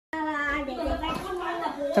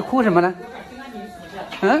在哭什么呢？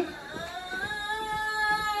嗯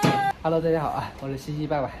 ？Hello， 大家好啊，我是西西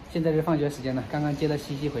爸爸。现在是放学时间了，刚刚接了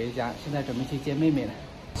西西回家，现在准备去接妹妹了。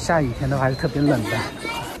下雨天都还是特别冷的。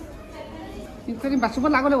你快点把书包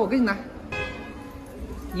拿过来，我给你拿。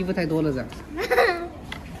衣服太多了，这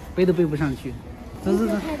背都背不上去。走走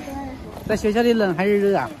走。在学校里冷还是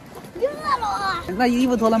热啊？热了。那衣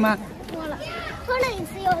服脱了吗？脱了，脱了一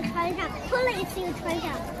次又穿上，脱了一次又穿上。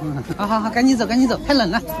好，赶紧走，赶紧走，太冷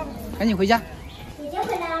了，赶紧回家。已经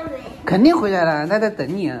回来了没？肯定回来了，他在等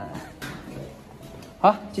你啊。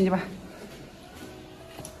好，进去吧。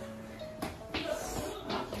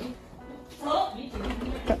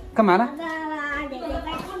干嘛呢？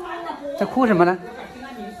在哭什么呢？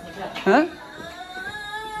嗯？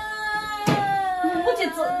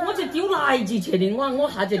我去丢垃圾去的，我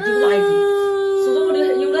还在丢垃圾，是我的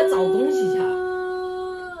又来找东西去。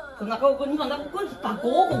那个你看，那我把哥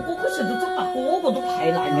哥现在都把哥哥都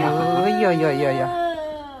派来了。呀！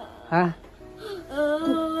啊！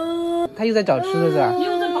他又在找吃的是吧？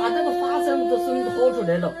又在把那个花生的水喝出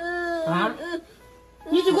来了啊！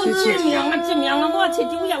你就给我怎么样啊！我要去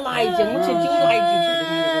丢下垃圾，我去丢垃圾去的。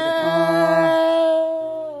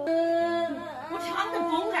我抢得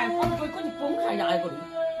崩开，我不会给你崩开呀一个的。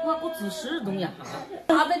我做事东呀，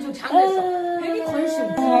大的就抢得少，给你看手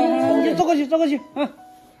机。你走过去啊！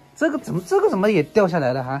这个怎么也掉下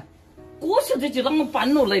来了哈？我现在就让我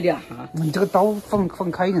搬落来的哈。你这个刀放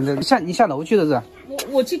开一点的，你下楼去的是吧？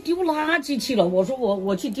我去丢垃圾去了。我说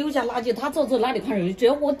我去丢下垃圾，他坐在那里看手机，只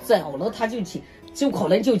要我走了，他就可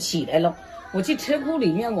能就起来了。我去车库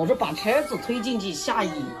里面，我说把车子推进去下雨，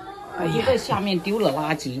我就在下面丢了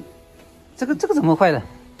垃圾。这个怎么坏的？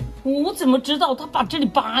我怎么知道他把这里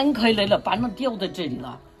搬开来了，搬了掉在这里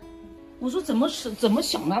了？我说怎么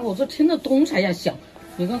想呢？我说听着东西呀想，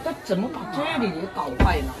你看他怎么把这里给搞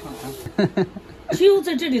坏了？就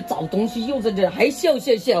在这里找东西，又在这里还笑，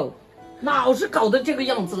老是搞得这个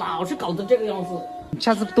样子，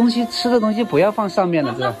下次吃的东西不要放上面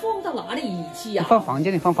了，是吧？放到哪里去呀？放房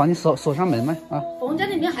间里，锁上门嘛啊！房间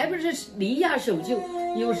里面还不是离呀手就，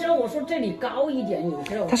有时候我说这里高一点，有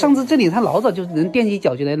时候他上次这里他老早就能踮起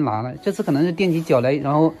脚就来拿了，这次可能是踮起脚来，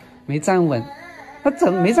然后没站稳，他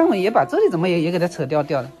没站稳也把这里怎么也给他扯掉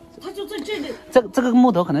了。他就在这里，这个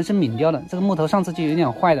木头可能是抿掉了，这个木头上次就有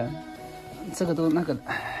点坏了，这个都那个，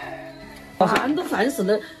都烦死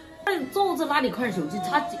了。坐在那里看手机，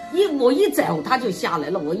我一走他就下来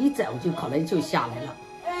了，我一走就可能就下来了。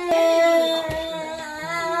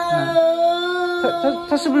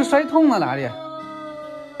他是不是摔痛了哪里？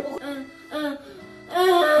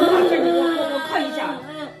这里我看一下，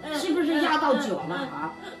是不是压到脚了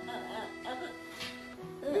啊？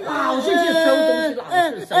老是去收东西，老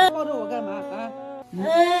是收。抱着我干嘛啊？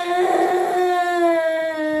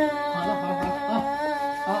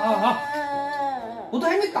好，我都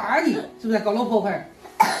还没打你，是不是搞弄破坏？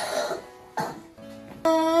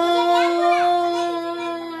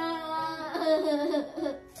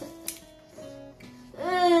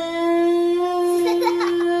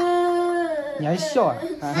你还笑啊？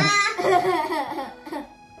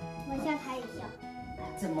我笑他也笑。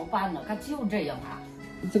怎么办呢？他就这样啊。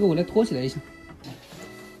这个我来拖起来一下。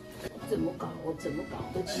怎么搞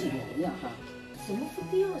得起来呀？哈，怎么会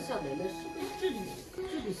掉下来了？是不是这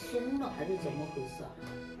里松了，还是怎么回事啊？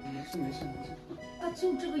没事。那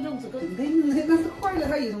就这个样子，那是坏了，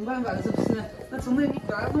他有什么办法了？是不是？那从那边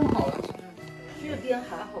把它弄好了。这边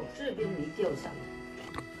还好，这边没掉下来。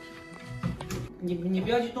你不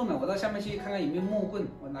要去动了，我到下面去看看有没有木棍，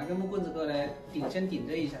我拿根木棍子过来先顶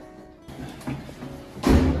着一下。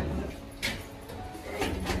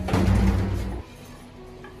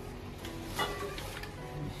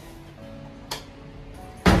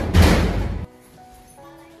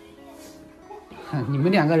你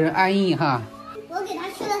们两个人安逸哈。我给他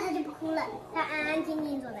吃了，他就不哭了，他安安静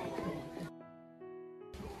静坐在那里。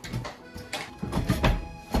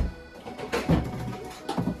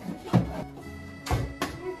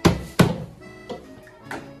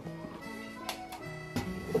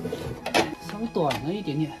稍微短了一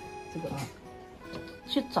点点，这个啊。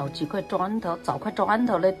去找几块砖头，找块砖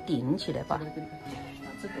头来顶起来吧。把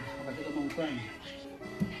这个弄断了。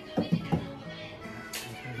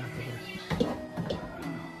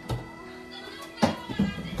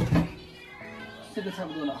这个差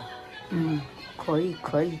不多了啊。可以。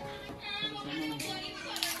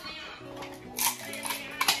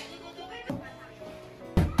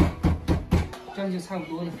这样就差不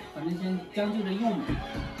多了，反正先将就着用嘛。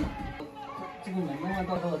这个门的话，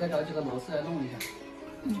到时候我再找几个螺丝来弄一下。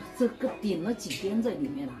这个顶了几根在里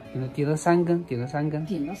面了？顶了3根，顶了3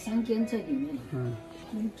根在里面了。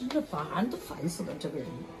真的烦都烦死了这个人。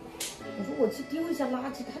我说我去丢一下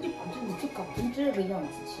垃圾，他就把这里就搞成这个样子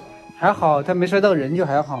去了。还好他没摔到人就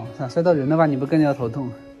还好，摔到人的话你不更要头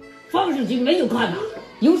痛。放手机没有看呐，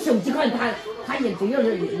有手机看他也只要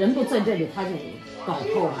是人不在这里，他就搞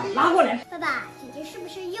破坏。拿过来。爸爸，姐姐是不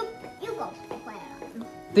是又搞破坏了？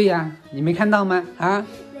对呀，你没看到吗？啊？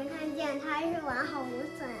没看见，她还是完好无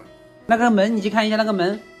损。那个门你去看一下那个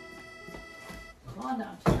门，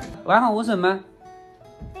完好无损吗？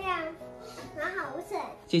对呀，完好无损。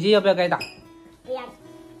姐姐要不要该打？不要。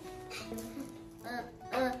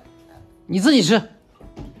你自己吃。